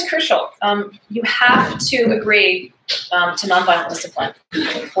this point is crucial. You have to agree to nonviolent discipline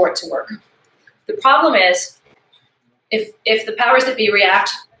for it to work. The problem is if the powers that be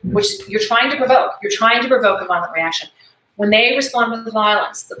react, which you're trying to provoke a violent reaction. When they respond with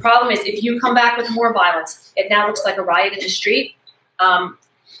violence, the problem is if you come back with more violence, it now looks like a riot in the street.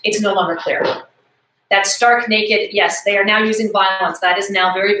 It's no longer clear. That stark naked, yes, they are now using violence. That is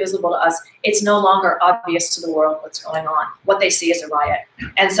now very visible to us. It's no longer obvious to the world what's going on. What they see is a riot.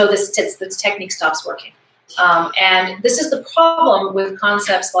 And so this technique stops working. And this is the problem with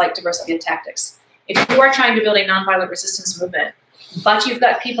concepts like diversity of tactics. If you are trying to build a nonviolent resistance movement, but you've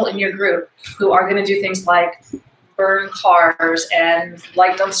got people in your group who are going to do things like burn cars and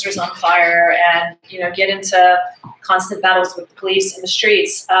light dumpsters on fire and get into constant battles with the police in the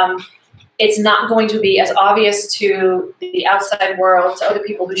streets, it's not going to be as obvious to the outside world, to other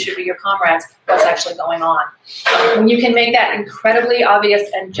people who should be your comrades, what's actually going on. When you can make that incredibly obvious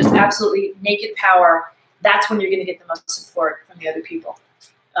and just absolutely naked power, that's when you're going to get the most support from the other people.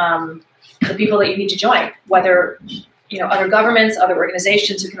 The people that you need to join, whether other governments, other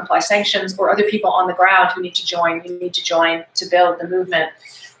organizations who can apply sanctions, or other people on the ground who need to join. You need to join to build the movement.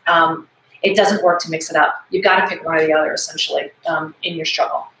 It doesn't work to mix it up. You've got to pick one or the other, essentially, in your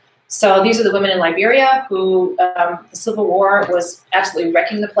struggle. So these are the women in Liberia who the Civil War was absolutely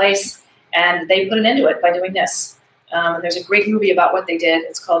wrecking the place, and they put an end to it by doing this. And there's a great movie about what they did.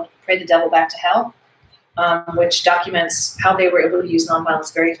 It's called Pray the Devil Back to Hell, which documents how they were able to use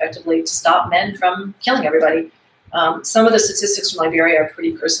nonviolence very effectively to stop men from killing everybody. Some of the statistics from Liberia are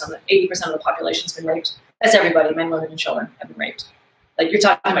pretty gruesome. 80% of the population's been raped. That's everybody, men, women, and children have been raped. Like, you're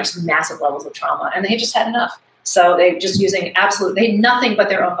talking about just massive levels of trauma, and they just had enough. So they just using they had nothing but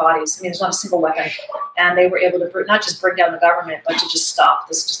their own bodies. I mean, there's not a single weapon. And they were able to not just bring down the government, but to just stop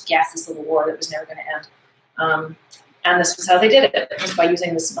this ghastly civil war that was never going to end. And this was how they did it, was by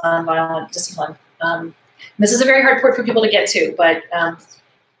using this nonviolent discipline. This is a very hard point for people to get to, but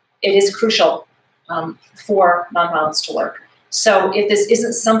it is crucial for nonviolence to work. So if this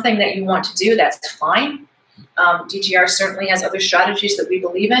isn't something that you want to do, that's fine. DGR certainly has other strategies that we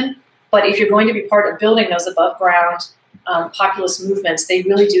believe in. But if you're going to be part of building those above ground populist movements, they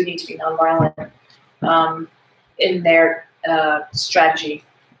really do need to be nonviolent in their strategy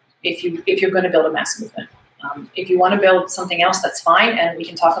if you're going to build a mass movement. If you want to build something else, that's fine, and we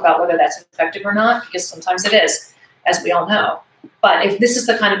can talk about whether that's effective or not, because sometimes it is, as we all know. But if this is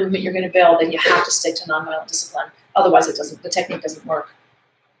the kind of movement you're going to build, then you have to stick to nonviolent discipline. Otherwise, the technique doesn't work.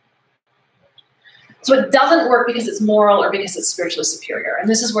 So it doesn't work because it's moral or because it's spiritually superior. And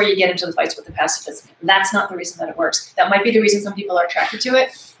this is where you get into the fights with the pacifists. That's not the reason that it works. That might be the reason some people are attracted to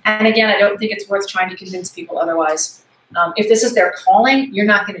it. And again, I don't think it's worth trying to convince people otherwise. If this is their calling, you're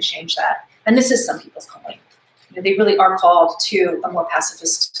not going to change that. And this is some people's calling. You know, they really are called to a more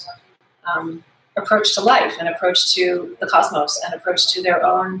pacifist approach to life, and approach to the cosmos, and approach to their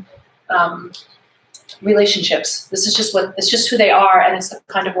own relationships. This is just it's just who they are, and it's the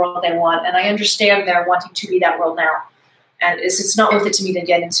kind of world they want. And I understand they're wanting to be that world now. And it's not worth it to me to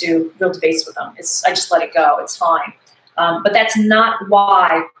get into real debates with them. I just let it go. It's fine. But that's not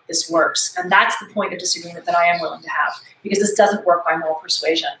why this works. And that's the point of disagreement that I am willing to have, because this doesn't work by moral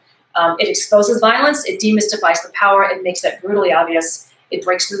persuasion. It exposes violence. It demystifies the power. It makes that brutally obvious. It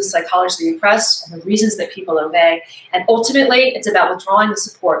breaks through the psychology of the oppressed and the reasons that people obey. And ultimately, it's about withdrawing the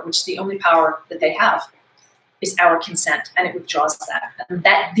support, which is the only power that they have, is our consent, and it withdraws that. And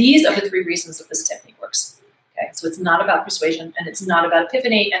these are the three reasons that this technique works. Okay, so it's not about persuasion, and it's not about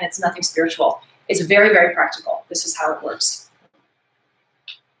epiphany, and it's nothing spiritual. It's very, very practical. This is how it works.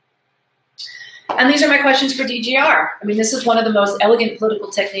 And these are my questions for DGR. I mean, this is one of the most elegant political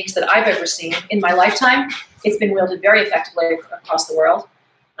techniques that I've ever seen in my lifetime. It's been wielded very effectively across the world.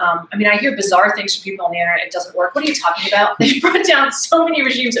 I mean, I hear bizarre things from people on the internet. It doesn't work. What are you talking about? They've brought down so many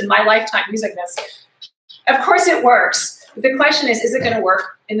regimes in my lifetime using this. Of course it works. The question is it going to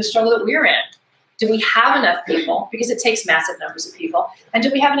work in the struggle that we're in? Do we have enough people? Because it takes massive numbers of people. And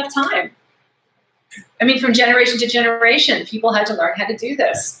do we have enough time? I mean, from generation to generation, people had to learn how to do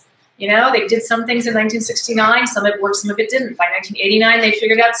this. You know, they did some things in 1969, some of it worked, some of it didn't. By 1989, they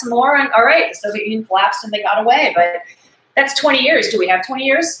figured out some more, and all right, the Soviet Union collapsed and they got away. But that's 20 years. Do we have 20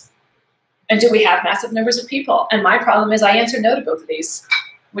 years? And do we have massive numbers of people? And my problem is I answer no to both of these,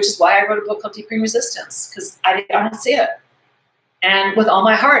 which is why I wrote a book called Deep Green Resistance, because I don't see it. And with all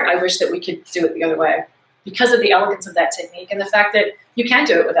my heart, I wish that we could do it the other way, because of the elegance of that technique and the fact that you can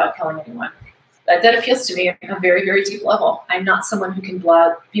do it without killing anyone. That appeals to me at a very, very deep level. I'm not someone who can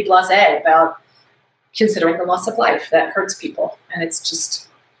be blasé about considering the loss of life. That hurts people. And it's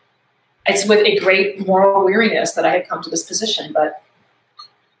with a great moral weariness that I had come to this position. But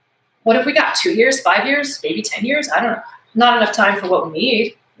what have we got? 2 years, 5 years, maybe 10 years? I don't know. Not enough time for what we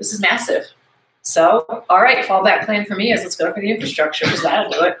need. This is massive. So, all right, fallback plan for me is let's go for the infrastructure, because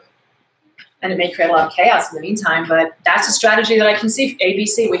that'll do it. And it may create a lot of chaos in the meantime, but that's a strategy that I can see.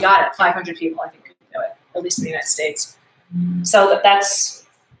 ABC, we got it. 500 people, I think, we can do it, at least in the United States. So that's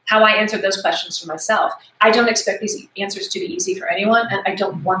how I answered those questions for myself. I don't expect these answers to be easy for anyone, and I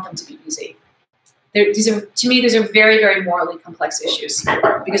don't want them to be easy. To me, these are very, very morally complex issues,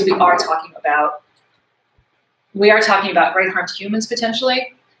 because we are talking about great harm to humans,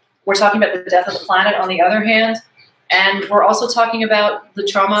 potentially. We're talking about the death of the planet, on the other hand, and we're also talking about the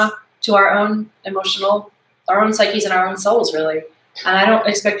trauma to our own psyches and our own souls, really. And I don't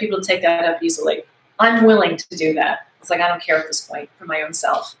expect people to take that up easily. I'm willing to do that. It's like, I don't care at this point for my own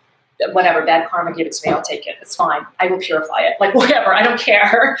self. Whatever, bad karma, give it to me, I'll take it. It's fine. I will purify it. Like, whatever, I don't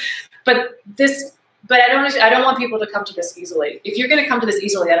care. But I don't want people to come to this easily. If you're going to come to this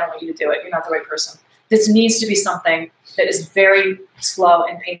easily, I don't want you to do it. You're not the right person. This needs to be something that is very slow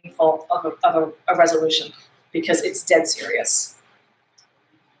and painful of a resolution, because it's dead serious.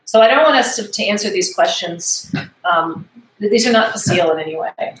 So I don't want us to answer these questions. These are not facile in any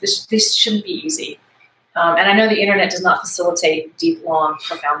way. These shouldn't be easy. And I know the internet does not facilitate deep, long,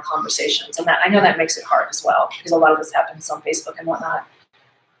 profound conversations. And I know that makes it hard as well, because a lot of this happens on Facebook and whatnot.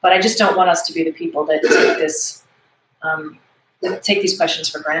 But I just don't want us to be the people that take these questions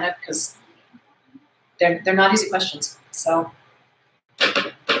for granted, because they're not easy questions. So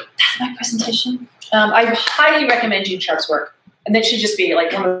that's my presentation. I highly recommend Gene Sharp's work. And that should just be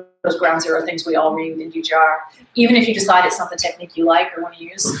like one of those ground zero things we all read in DGR. Even if you decide it's not the technique you like or want to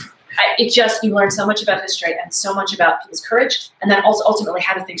use, you learn so much about history and so much about people's courage, and then also ultimately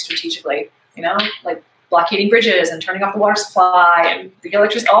how to think strategically, you know, like blockading bridges and turning off the water supply and the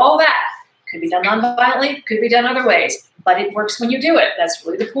electricity, all that could be done nonviolently, could be done other ways, but it works when you do it. That's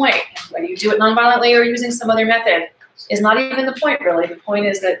really the point. Whether you do it nonviolently or using some other method is not even the point, really. The point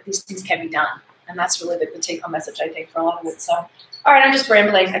is that these things can be done. And that's really the take-home message, I think, for a lot of it. So, all right, I'm just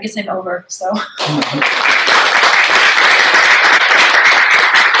rambling. I guess I'm over. So. All right,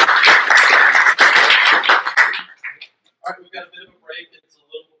 we've got a bit of a break. It's a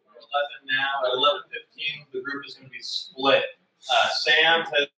little before 11 now. At 11:15, the group is going to be split. Sam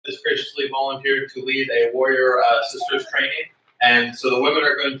has graciously volunteered to lead a Warrior Sisters training, and so the women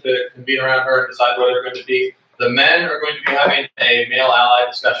are going to convene around her and decide what they're going to be. The men are going to be having a male ally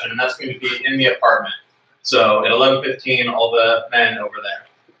discussion, and that's going to be in the apartment. So at 11:15, all the men over there.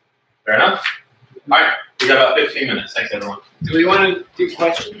 Fair enough? right, we got about 15 minutes. Thanks, everyone. Do we want to do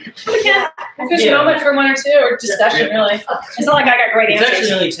questions? We can. If there's a moment for one or two, or discussion, really. It's not like I got great It's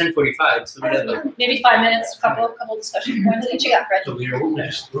answers. actually only 10:45, so we have a Maybe 5 minutes, couple discussion points. What you got, Fred? So Lierre,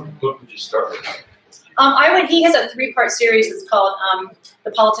 what would you start with? He has a 3-part series. It's called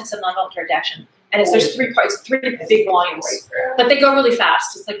The Politics of Nonviolent Direct Action. And there's 3 parts, 3 big volumes. But they go really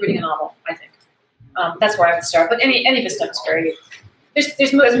fast. It's like reading a novel, I think. That's where I would start. But any of his stuff is great.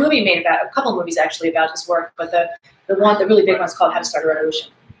 There's a movie made about, a couple of movies actually about his work, but the really big one's called How to Start a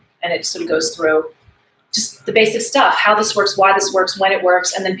Revolution. And it sort of goes through just the basic stuff, how this works, why this works, when it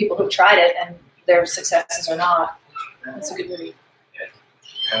works, and then people who've tried it and their successes or not. It's a good movie.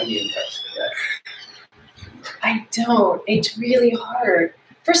 How do you invest in that? I don't. It's really hard.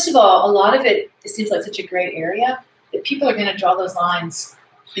 First of all, a lot of it seems like such a gray area that people are going to draw those lines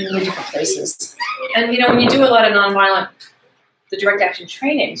in really different places. And, when you do a lot of nonviolent, the direct action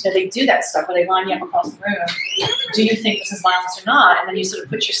trainings, they do that stuff where they line you up across the room. Do you think this is violence or not? And then you sort of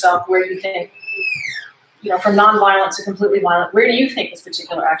put yourself where you think, from nonviolent to completely violent, where do you think this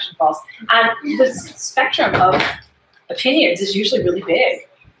particular action falls? And the spectrum of opinions is usually really big.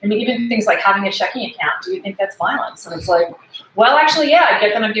 I mean, even things like having a checking account, do you think that's violence? And it's like, well, actually, yeah, I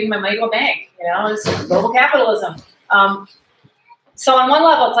get that I'm giving my money to a bank. It's global capitalism. So on one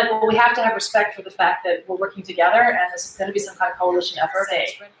level, it's like, well, we have to have respect for the fact that we're working together and this is going to be some kind of coalition effort.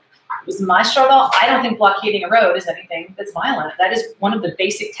 It was my struggle. I don't think blockading a road is anything that's violent. That is one of the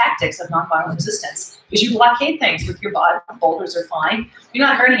basic tactics of nonviolent resistance, is you blockade things with your body. Boulders are fine. You're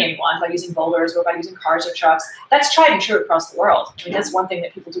not hurting anyone by using boulders or by using cars or trucks. That's tried and true across the world. I mean, that's one thing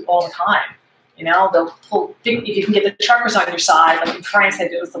that people do all the time. They'll pull, if you can get the truckers on your side, like in France they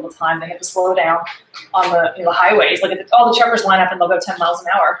do this all the time, they have to slow down on the highways. Like all the truckers line up and they'll go 10 miles an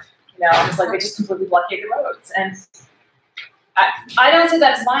hour. It's like they just completely blockade the roads. And I don't say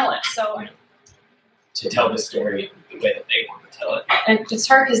that's violent. So to tell the story the way that they want to tell it. And it's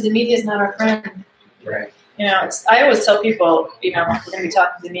hard because the media is not our friend. Right. I always tell people, we're going to be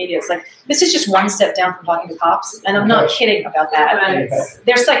talking to the media. It's like, this is just one step down from talking to cops. And I'm not kidding about that.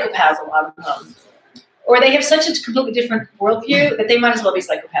 They're psychopaths, a lot of them. Or they have such a completely different worldview that they might as well be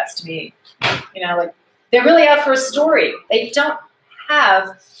psychopaths to me. They're really out for a story. They don't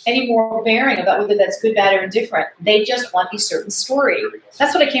have any more bearing about whether that's good, bad, or indifferent. They just want a certain story.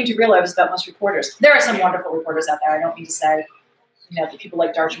 That's what I came to realize about most reporters. There are some wonderful reporters out there. I don't mean to say that people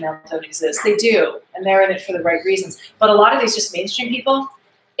like Darchmount don't exist. They do, and they're in it for the right reasons. But a lot of these just mainstream people,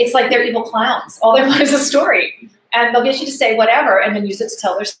 it's like they're evil clowns. All they want is a story. And they'll get you to say whatever and then use it to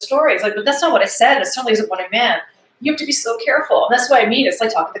tell their story. It's like, but that's not what I said. That certainly isn't what I meant. You have to be so careful. And that's what I mean. It's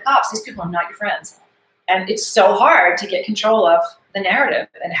like talking to the cops. These people are not your friends. And it's so hard to get control of the narrative.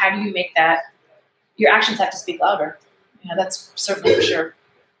 And how do you make that? Your actions have to speak louder. That's certainly for sure.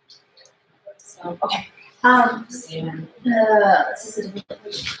 So, okay. This is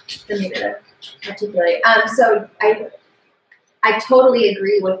particularly. So I totally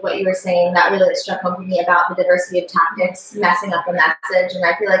agree with what you were saying. That really struck home for me about the diversity of tactics messing up the message, and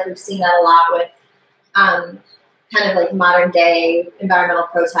I feel like we've seen that a lot with kind of like modern day environmental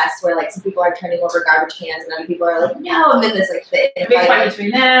protests, where like some people are turning over garbage cans and other people are like no, and then there's like the big fight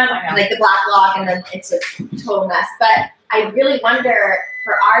between them, like the black bloc, and then it's a total mess. But I really wonder,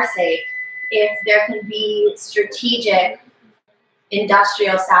 for our sake, if there can be strategic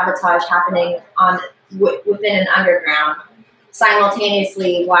industrial sabotage happening within an underground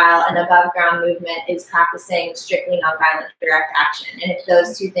simultaneously while an above ground movement is practicing strictly nonviolent direct action, and if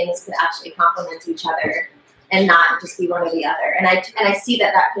those two things could actually complement each other and not just be one or the other. And I see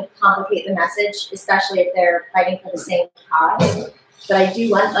that could complicate the message, especially if they're fighting for the same cause. But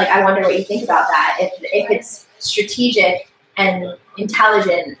I wonder what you think about that. If it's strategic and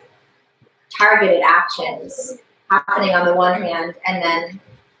intelligent targeted actions happening on the one hand, and then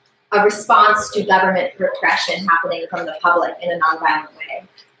a response to government repression happening from the public in a nonviolent way.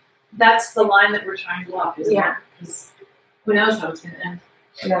 That's the line that we're trying to walk, isn't it? Yeah. Because who knows how it's going to end.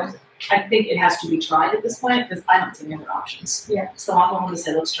 Yeah. I think it has to be tried at this point, because I don't see any other options. Yeah. So I'm going to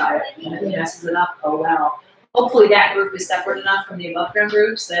say, let's try it. And if it messes it up, oh well. Hopefully that group is separate enough from the above ground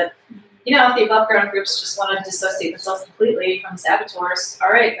groups that, if the above ground groups just want to dissociate themselves completely from saboteurs, all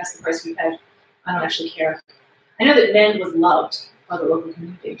right, that's the price we paid. I don't actually care. I know that Men was loved by the local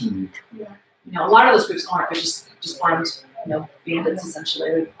community. Yeah. A lot of those groups aren't. They're just armed, bandits essentially.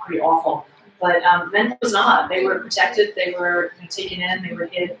 They're pretty awful. But Men was not. They were protected. They were taken in. They were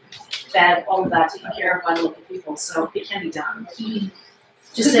hid, fed, all of that, taken care of by the local people. So it can be done.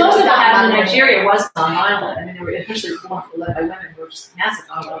 Just most of what happened in Nigeria was nonviolent. I mean, they were officially led by women who were just massive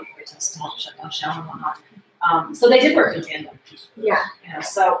nonviolent protests to help shut down Shell and whatnot. So they did work in tandem. Yeah.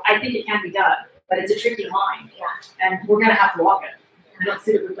 So I think it can be done. but it's a tricky line. Yeah. And we're gonna have to walk it. I don't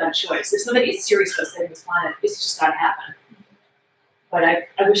think that we've got a choice. If somebody is serious about saving this planet, it's just gotta happen. But I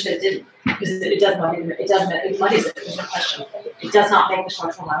wish that it didn't, because it does muddies it, there's no question. It does not make the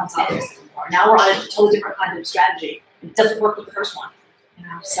structural violence obvious anymore. Now we're on a totally different kind of strategy. It doesn't work with the first one. You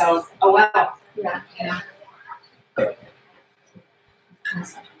know, so oh well. Yeah. You know.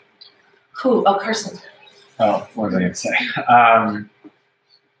 Cool. Oh, Carson. Oh, what was I going to say?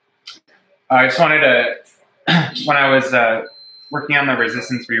 I just wanted to, when I was working on the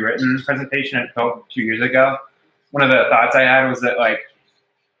Resistance Rewritten presentation at Phil 2 years ago, one of the thoughts I had was that, like,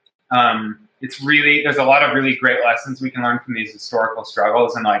 it's really, there's a lot of really great lessons we can learn from these historical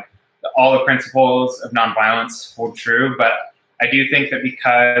struggles, and like all the principles of nonviolence hold true, but I do think that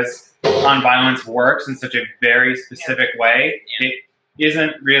because nonviolence works in such a very specific way, it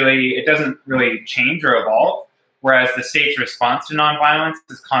doesn't really change or evolve, whereas the state's response to nonviolence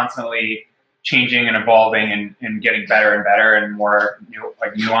is constantly changing and evolving and getting better and better and more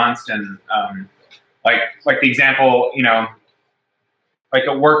nuanced, and like the example, you know, like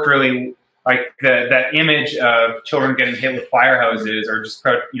it worked really, like that image of children getting hit with fire hoses, or just,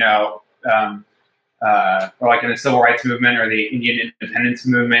 you know, or like in the civil rights movement or the Indian independence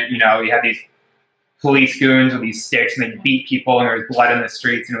movement, you know, you had these police goons with these sticks and they beat people and there was blood in the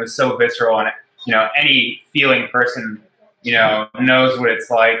streets and it was so visceral, and you know, any feeling person, you know, knows what it's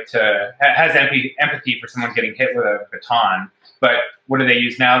like to, has empathy for someone getting hit with a baton. But what do they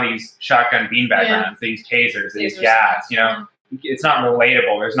use now? They use shotgun beanbag rounds, they use tasers, they use gas, you know. It's not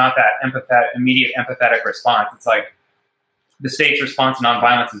relatable. There's not that immediate empathetic response. It's like the state's response to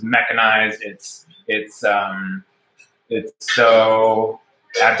nonviolence is mechanized. It's so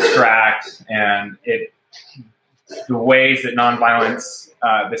abstract, and the ways that nonviolence,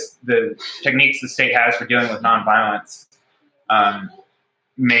 the techniques the state has for dealing with nonviolence,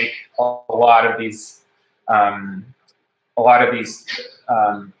 make a lot of these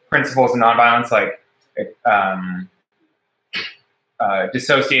principles of nonviolence, like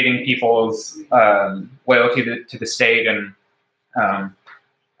dissociating people's loyalty to the state and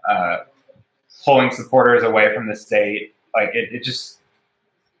pulling supporters away from the state. Like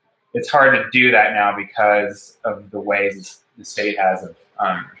it's hard to do that now because of the ways the state has of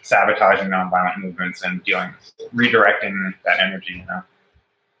sabotaging nonviolent movements and redirecting that energy, you know.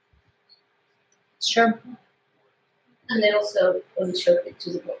 It's true. And they also only show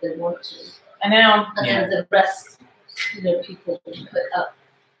pictures of what they want to. I know. And then the rest, you know, people can put up.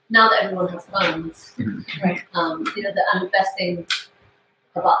 Now that everyone has phones, right. You know, and the best thing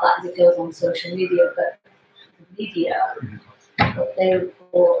about that is it goes on social media, but the media, what they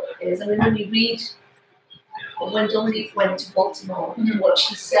report is, I mean, when you read, when Dominique went to Baltimore, what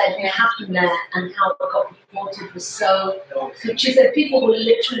she said happened there and how it got reported was so, she said people were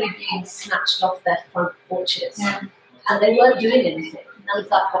literally being snatched off their front porches and they weren't doing anything. None of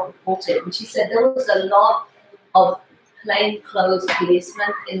that got reported. And she said there was a lot of plainclothes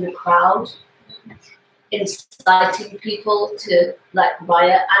policemen in the crowd inciting people to like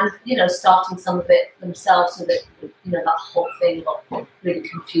riot and, you know, starting some of it themselves, so that, you know, that whole thing got really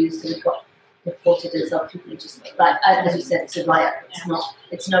confused and it got reported as though people are just like, as you said, it's a riot.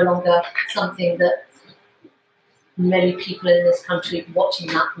 It's no longer something that many people in this country watching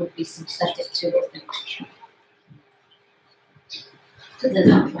that would be sympathetic to.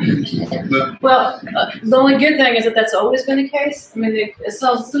 Well, the only good thing is that that's always been the case. I mean, as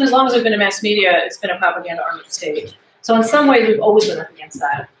long as there's been a mass media, it's been a propaganda arm of the state. So in some ways, we've always been up against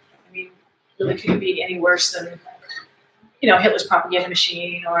that. I mean, really couldn't be any worse than, you know, Hitler's propaganda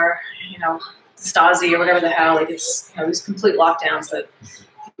machine, or, you know, Stasi or whatever the hell. Like, it's, you know, these complete lockdowns that,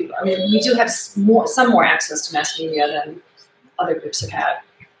 I mean, we do have some more access to mass media than other groups have had.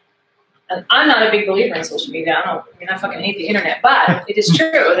 And I'm not a big believer in social media. I fucking hate the internet, but it is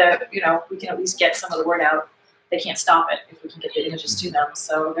true that, you know, we can at least get some of the word out. They can't stop it if we can get the images to them.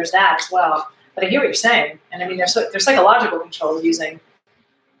 So there's that as well. But I hear what you're saying. And I mean, their psychological control of using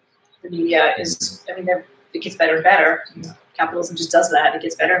the media is, I mean, it gets better and better. You know, capitalism just does that. It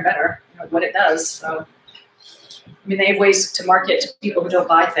gets better and better, you know, what it does. So, I mean, they have ways to market to people who don't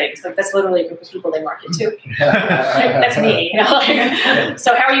buy things. Like, that's literally a group of people they market to. That's me, you know. Like,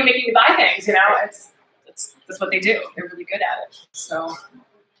 so how are you making me buy things? You know, that's what they do. They're really good at it. So,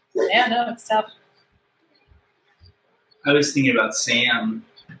 yeah, no, it's tough. I was thinking about Sam,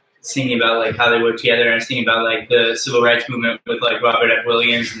 thinking about like how they work together, and I was thinking about like the civil rights movement with like Robert F.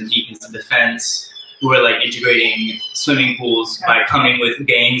 Williams and the Deacons of Defense, who were like integrating swimming pools by coming with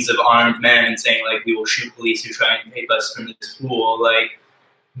gangs of armed men and saying like, we will shoot police who try and take us from this pool. Like,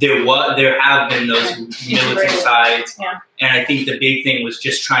 there have been those militant sides, and I think the big thing was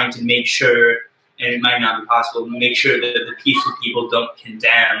just trying to make sure and it might not be possible, make sure that the peaceful people don't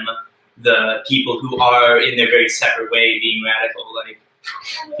condemn the people who are in their very separate way being radical. Like,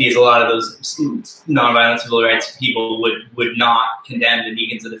 because a lot of those nonviolent civil rights people would not condemn the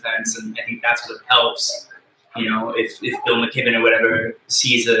beacons of defense, and I think that's what helps. You know, if Bill McKibben or whatever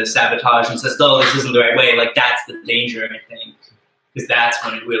sees a sabotage and says, "Oh, this isn't the right way," like that's the danger, I think, because that's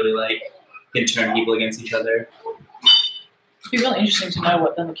when it really like can turn people against each other. It'd be really interesting to know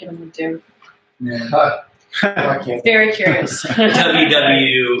what Bill McKibben would do. Yeah. Very curious.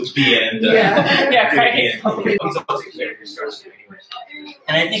 WWBN. Yeah, right.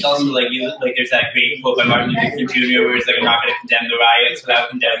 And I think also like there's that great quote by Martin Luther King Jr. where he's like, "I'm not going to condemn the riots without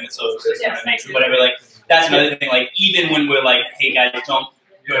condemning the social system that makes it," whatever. Like that's another thing. Like even when we're like, "Hey guys, don't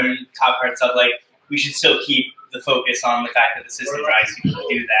burn top parts up," like we should still keep the focus on the fact that the system drives people to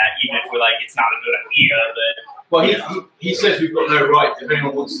do that, even if we're like, it's not a good idea. But well, he says we've got no right. If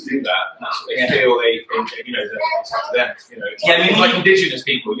anyone wants to do that, and that's what they feel. They think, you know, that it's up to them. You know, it's yeah, like indigenous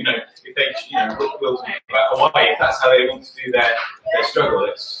people. You know, if they, you know, will Hawaii, if that's how they want to do their struggle,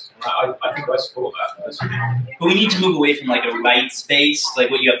 I think I support that. But we need to move away from like a right space, like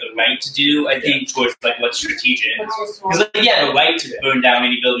what you have the right to do, I think, towards like what's strategic. Because like, yeah, the right to burn down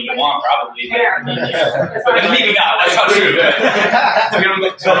any building you want, probably. But maybe not. That's not true. We haven't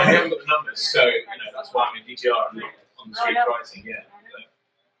got the numbers, so you know that's why I'm in DGR and on the street writing.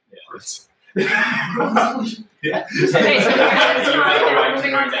 So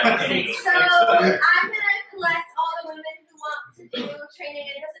I'm